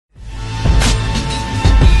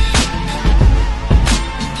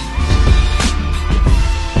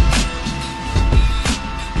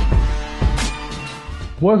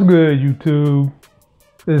What's good, YouTube?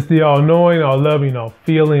 It's the all-knowing, all-loving,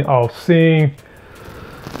 all-feeling, all-seeing,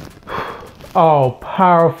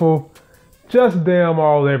 all-powerful, just damn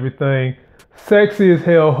all everything, sexy as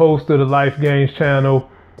hell host of the Life Gains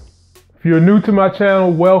channel. If you're new to my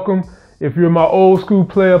channel, welcome. If you're my old school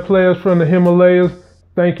players from the Himalayas,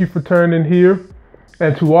 thank you for turning here.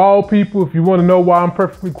 And to all people, if you want to know why I'm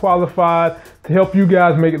perfectly qualified to help you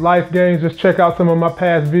guys make life gains, just check out some of my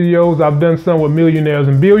past videos. I've done some with millionaires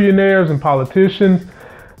and billionaires and politicians.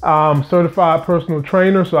 I'm certified personal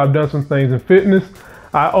trainer, so I've done some things in fitness.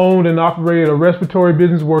 I owned and operated a respiratory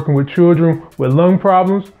business working with children with lung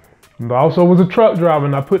problems. I also was a truck driver,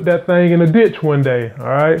 and I put that thing in a ditch one day, all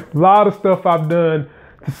right? A lot of stuff I've done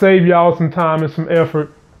to save y'all some time and some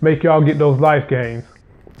effort, make y'all get those life gains.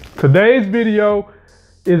 Today's video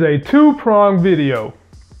is a two-pronged video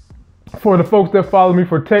for the folks that follow me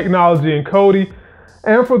for technology and Kodi,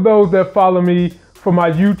 and for those that follow me for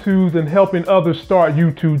my YouTubes and helping others start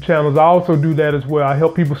YouTube channels. I also do that as well. I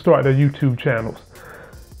help people start their YouTube channels.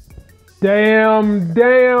 Damn,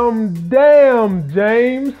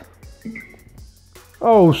 James.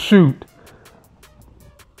 Oh, shoot.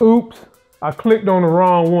 Oops, I clicked on the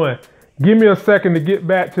wrong one. Give me a second to get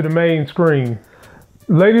back to the main screen.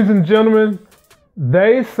 Ladies and gentlemen,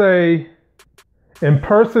 they say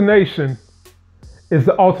impersonation is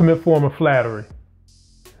the ultimate form of flattery.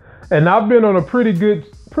 And I've been on a pretty good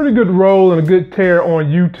roll and a good tear on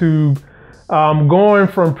YouTube, going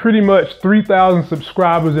from pretty much 3,000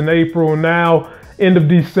 subscribers in April. Now, end of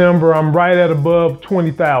December, I'm right at above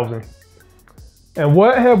 20,000. And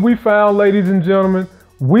what have we found, ladies and gentlemen?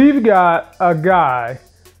 We've got a guy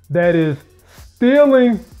that is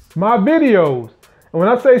stealing my videos. And when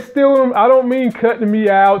I say stealing them, I don't mean cutting me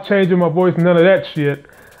out, changing my voice, none of that shit.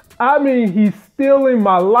 I mean, he's stealing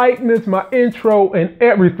my likeness, my intro, and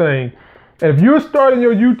everything. And if you're starting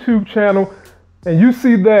your YouTube channel and you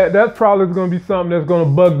see that, that's probably going to be something that's going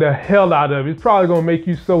to bug the hell out of you. It's probably going to make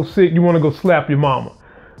you so sick you want to go slap your mama.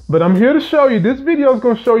 But I'm here to show you, this video is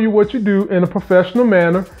going to show you what you do in a professional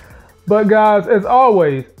manner. But guys, as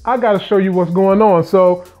always, I got to show you what's going on.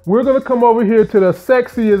 So we're going to come over here to the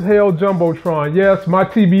sexy as hell Jumbotron. Yes, my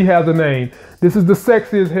TV has a name. This is the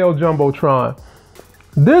sexy as hell Jumbotron.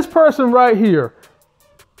 This person right here,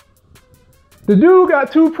 the dude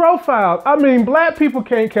got two profiles. I mean, black people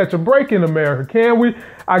can't catch a break in America, can we?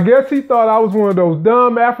 I guess he thought I was one of those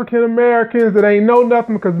dumb African Americans that ain't know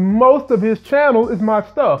nothing, because most of his channel is my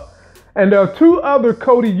stuff. And there are two other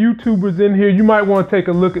Kodi YouTubers in here. You might want to take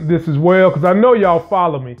a look at this as well, because I know y'all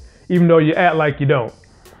follow me, even though you act like you don't.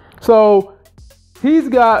 So he's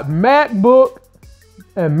got MacBook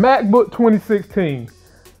and MacBook 2016.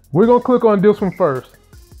 We're going to click on this one first.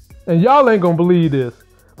 And y'all ain't going to believe this.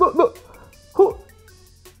 Look.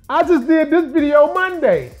 I just did this video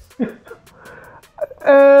Monday.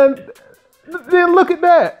 And then look at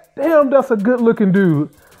that. Damn, that's a good looking dude.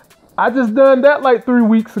 I just done that like 3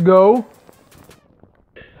 weeks ago.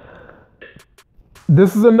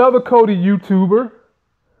 This is another Kodi YouTuber.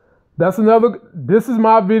 This is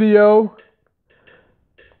my video.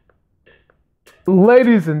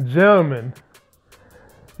 Ladies and gentlemen,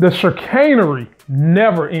 the chicanery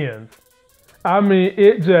never ends. I mean,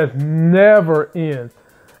 it just never ends.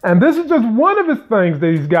 And this is just one of his things that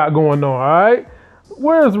he's got going on, all right?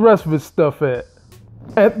 Where's the rest of his stuff at?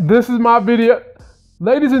 And this is my video.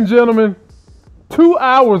 Ladies and gentlemen, 2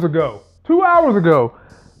 hours ago,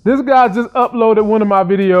 this guy just uploaded one of my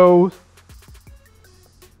videos.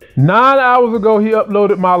 9 hours ago, he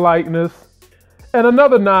uploaded my likeness. And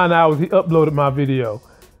another 9 hours, he uploaded my video.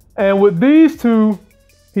 And with these two,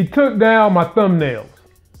 he took down my thumbnails.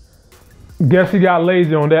 Guess he got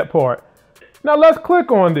lazy on that part. Now let's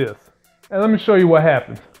click on this and let me show you what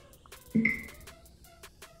happens.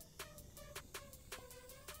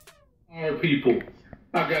 All people,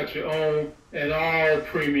 I got your own and all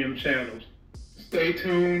premium channels. Stay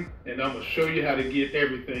tuned and I'm gonna show you how to get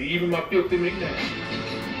everything, even my filthy McNabb.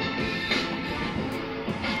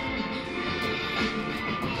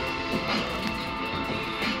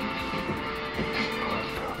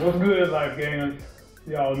 What's good, Life Gainers?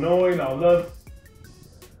 Y'all knowing, y'all love.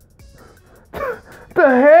 The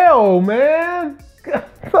hell, man?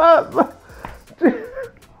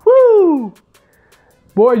 Woo!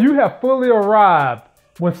 Boy, you have fully arrived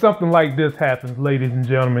when something like this happens, ladies and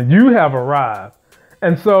gentlemen. You have arrived.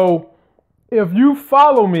 And so, if you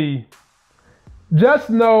follow me, just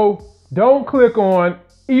know, don't click on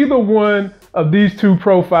either one of these two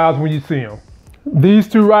profiles when you see them. These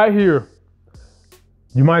two right here.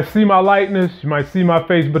 You might see my likeness, you might see my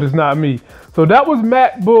face, but it's not me. So that was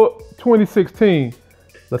MacBook 2016.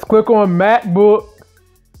 Let's click on MacBook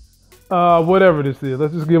whatever this is.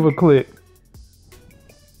 Let's just give it a click.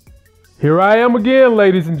 Here I am again,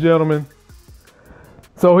 ladies and gentlemen.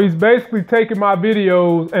 So he's basically taking my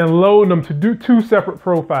videos and loading them to do 2 separate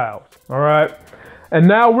profiles, all right? And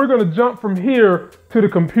now we're gonna jump from here to the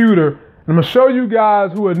computer. And I'm gonna show you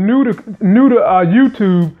guys who are new to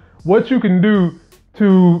YouTube what you can do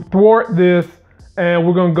to thwart this, and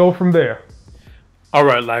we're gonna go from there. All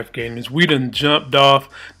right, Life Gainers, we done jumped off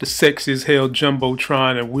the sexy as hell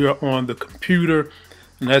Jumbotron and we're on the computer.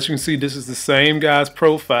 And as you can see, this is the same guy's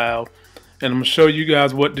profile. And I'm gonna show you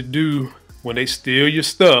guys what to do when they steal your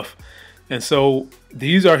stuff. And so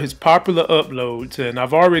these are his popular uploads, and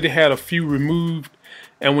I've already had a few removed.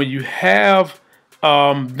 And when you have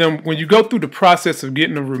them, when you go through the process of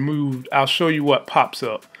getting them removed, I'll show you what pops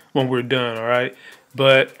up when we're done, all right?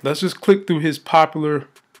 But let's just click through his popular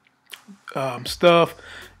stuff.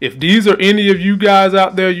 If these are any of you guys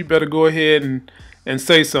out there, you better go ahead and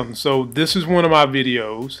say something. So this is one of my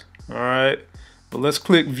videos, all right? But let's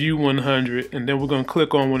click view 100, and then we're gonna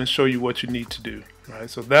click on one and show you what you need to do. All right,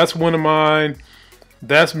 so that's one of mine.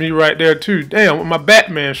 That's me right there too. Damn, with my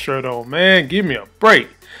Batman shirt on, man, give me a break.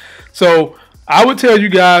 So I would tell you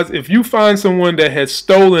guys, if you find someone that has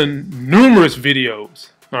stolen numerous videos,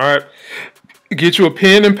 all right, get you a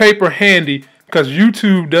pen and paper handy, because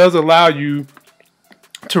YouTube does allow you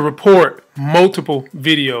to report multiple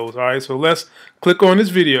videos. All right, so let's click on this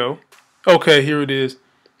video. Okay, here it is,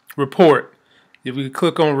 report. If we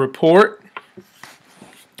click on report,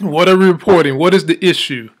 what are we reporting? What is the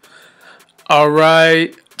issue? All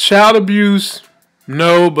right, child abuse,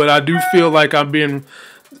 no, but I do feel like I'm being,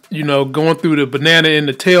 you know, going through the banana in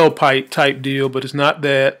the tailpipe type deal, but it's not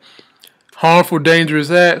that. Harmful, dangerous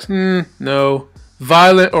acts, no.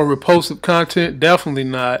 Violent or repulsive content, definitely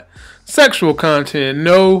not. Sexual content,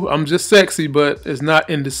 no, I'm just sexy, but it's not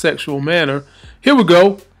in the sexual manner. Here we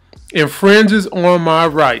go. Infringes on my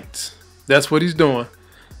rights. That's what he's doing.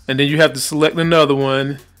 And then you have to select another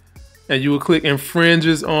one, and you will click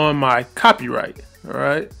infringes on my copyright. All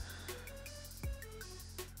right.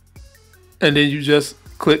 And then you just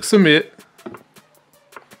click submit.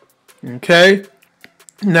 Okay.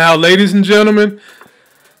 Now, ladies and gentlemen,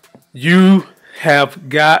 you have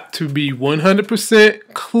got to be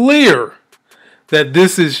 100% clear that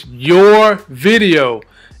this is your video.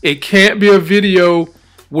 It can't be a video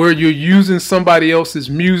where you're using somebody else's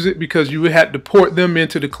music, because you would have to port them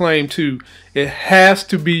into the claim too. It has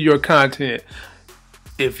to be your content.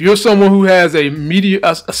 If you're someone who has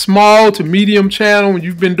a small to medium channel and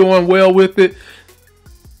you've been doing well with it,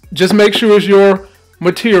 just make sure it's your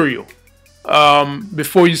material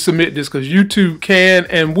before you submit this, because YouTube can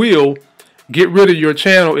and will get rid of your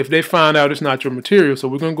channel if they find out it's not your material. So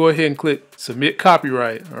we're gonna go ahead and click submit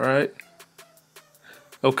copyright. All right.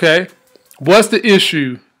 Okay. What's the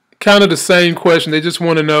issue? Kind of the same question. They just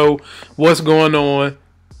want to know what's going on.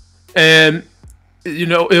 And, you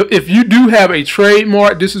know, if you do have a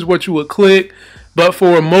trademark, this is what you would click. But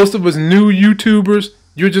for most of us new YouTubers,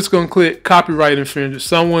 you're just going to click copyright infringement.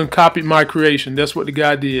 Someone copied my creation. That's what the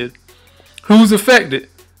guy did. Who's affected?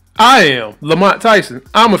 I am. Lamont Tyson.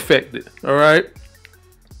 I'm affected. All right.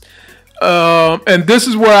 And this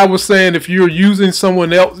is where I was saying, if you're using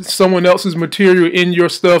someone else's material in your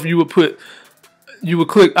stuff, you would click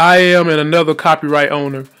I am and another copyright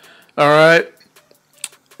owner. All right.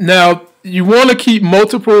 Now you want to keep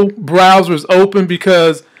multiple browsers open,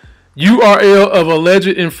 because URL of alleged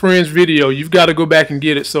infringed video, you've got to go back and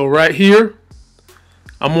get it. So right here,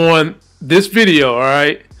 I'm on this video. All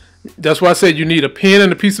right. That's why I said you need a pen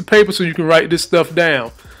and a piece of paper so you can write this stuff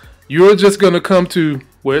down. You're just going to come to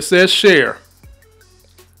where it says share.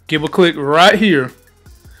 Give a click right here.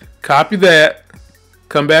 Copy that.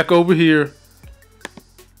 Come back over here.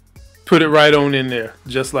 Put it right on in there.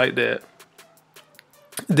 Just like that.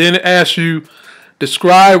 Then it asks you,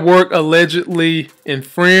 describe work allegedly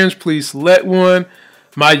infringed. Please select one.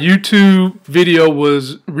 My YouTube video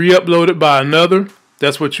was re-uploaded by another.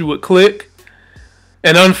 That's what you would click.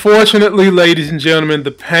 And unfortunately, ladies and gentlemen,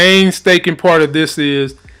 the painstaking part of this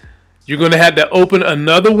is you're going to have to open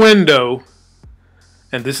another window.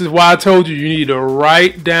 And this is why I told you need to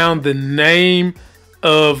write down the name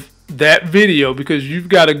of that video, because you've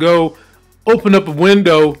got to go open up a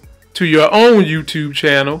window to your own YouTube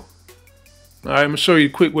channel. All right, I'm going to show you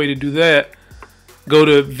a quick way to do that. Go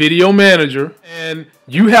to Video Manager, and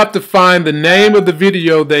you have to find the name of the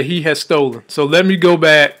video that he has stolen. So let me go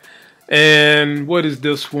back, and what is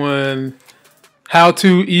this one? How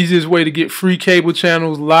to easiest way to get free cable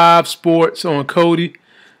channels, live sports on Kodi.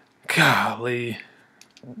 Golly,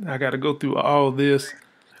 I got to go through all this.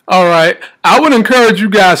 All right, I would encourage you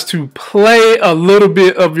guys to play a little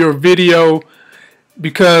bit of your video,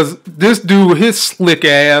 because this dude, his slick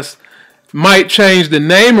ass, might change the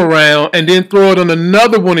name around and then throw it on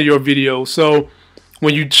another one of your videos. So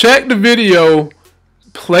when you check the video,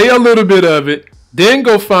 play a little bit of it, then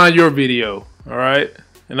go find your video. All right,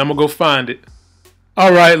 and I'm gonna go find it.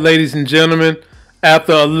 All right, ladies and gentlemen,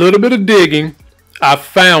 after a little bit of digging, I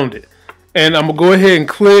found it, and I'm gonna go ahead and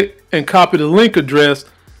click and copy the link address,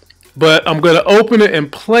 but I'm gonna open it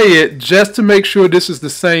and play it just to make sure this is the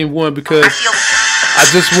same one, because I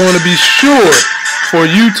just want to be sure for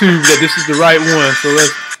YouTube that this is the right one. So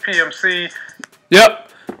let's PMC. Yep.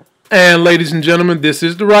 And ladies and gentlemen, this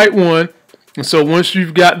is the right one. And so once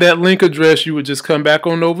you've got that link address, you would just come back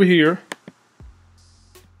on over here,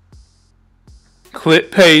 click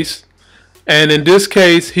paste, and in this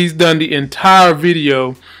case, he's done the entire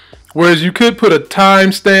video. Whereas you could put a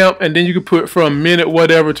timestamp and then you could put from minute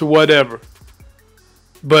whatever to whatever.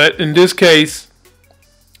 But in this case,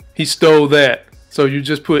 he stole that. So you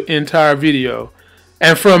just put entire video.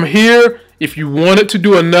 And from here, if you wanted to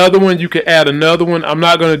do another one, you could add another one. I'm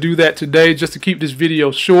not going to do that today just to keep this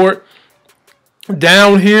video short.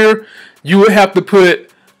 Down here, you would have to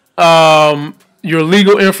put your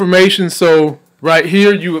legal information. So right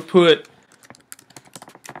here, you would put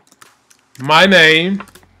my name.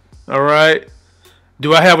 All right.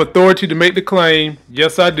 Do I have authority to make the claim?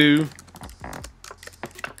 Yes, I do.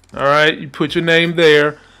 All right. You put your name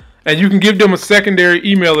there, and you can give them a secondary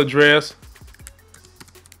email address.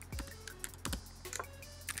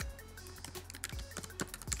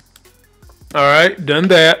 All right. Done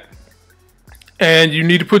that. And you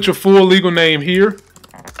need to put your full legal name here.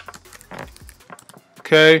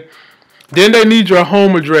 Okay. Then they need your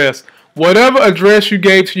home address. Whatever address you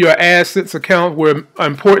gave to your assets account where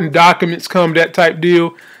important documents come, that type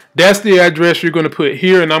deal, that's the address you're going to put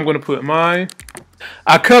here, and I'm going to put mine.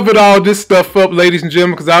 I covered all this stuff up, ladies and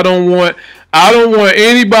gentlemen, because I don't want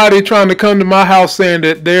anybody trying to come to my house saying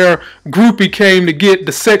that their groupie came to get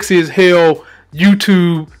the sexy as hell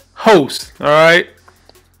YouTube host. All right.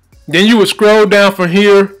 Then you would scroll down from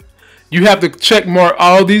here. You have to check mark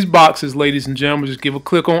all these boxes, ladies and gentlemen. Just give a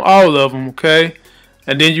click on all of them, okay?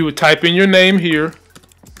 And then you would type in your name here.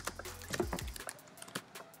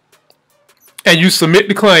 And you submit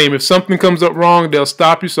the claim. If something comes up wrong, they'll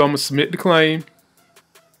stop you. So I'm going to submit the claim.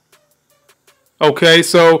 Okay,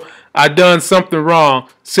 so I done something wrong.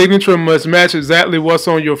 Signature must match exactly what's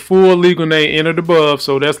on your full legal name entered above.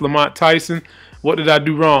 So that's Lamont Tyson. What did I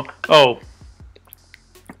do wrong? Oh,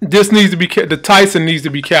 this needs to be, the Tyson needs to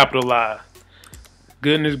be capitalized.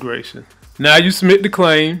 Goodness gracious. Now you submit the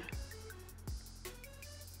claim.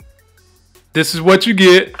 This is what you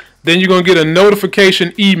get. Then you're going to get a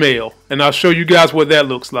notification email, and I'll show you guys what that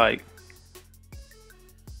looks like.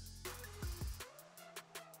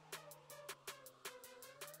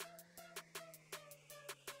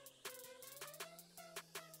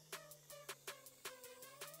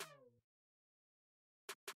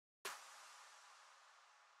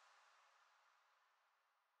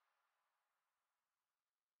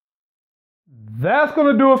 That's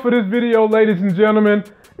going to do it for this video, ladies and gentlemen.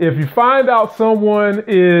 If you find out someone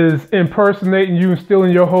is impersonating you and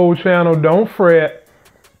stealing your whole channel, don't fret.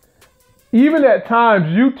 Even at times,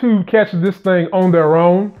 YouTube catches this thing on their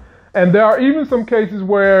own. And there are even some cases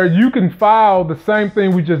where you can file the same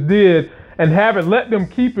thing we just did and have it, let them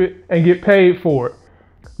keep it and get paid for it.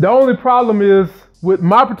 The only problem is with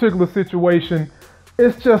my particular situation,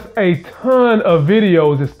 it's just a ton of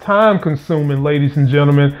videos. It's time consuming, ladies and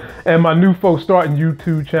gentlemen. And my new folks starting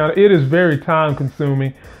YouTube channel, it is very time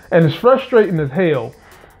consuming and it's frustrating as hell.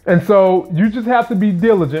 And so you just have to be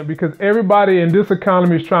diligent because everybody in this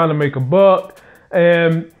economy is trying to make a buck.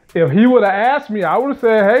 And if he would have asked me, I would have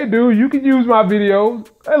said, hey dude, you can use my videos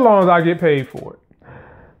as long as I get paid for it.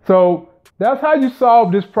 So that's how you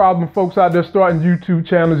solve this problem, folks out there starting YouTube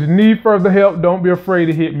channels. You need further help, don't be afraid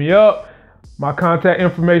to hit me up. My contact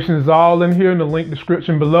information is all in here in the link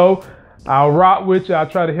description below. I'll rock with you. I'll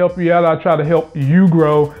try to help you out. I'll try to help you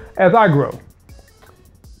grow as I grow.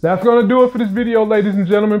 That's going to do it for this video, ladies and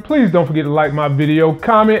gentlemen. Please don't forget to like my video,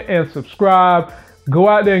 comment, and subscribe. Go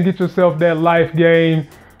out there and get yourself that life game.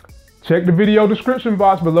 Check the video description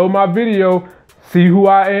box below my video. See who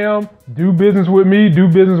I am. Do business with me. Do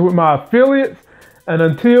business with my affiliates. And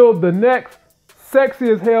until the next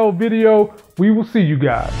sexy as hell video, we will see you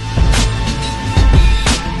guys.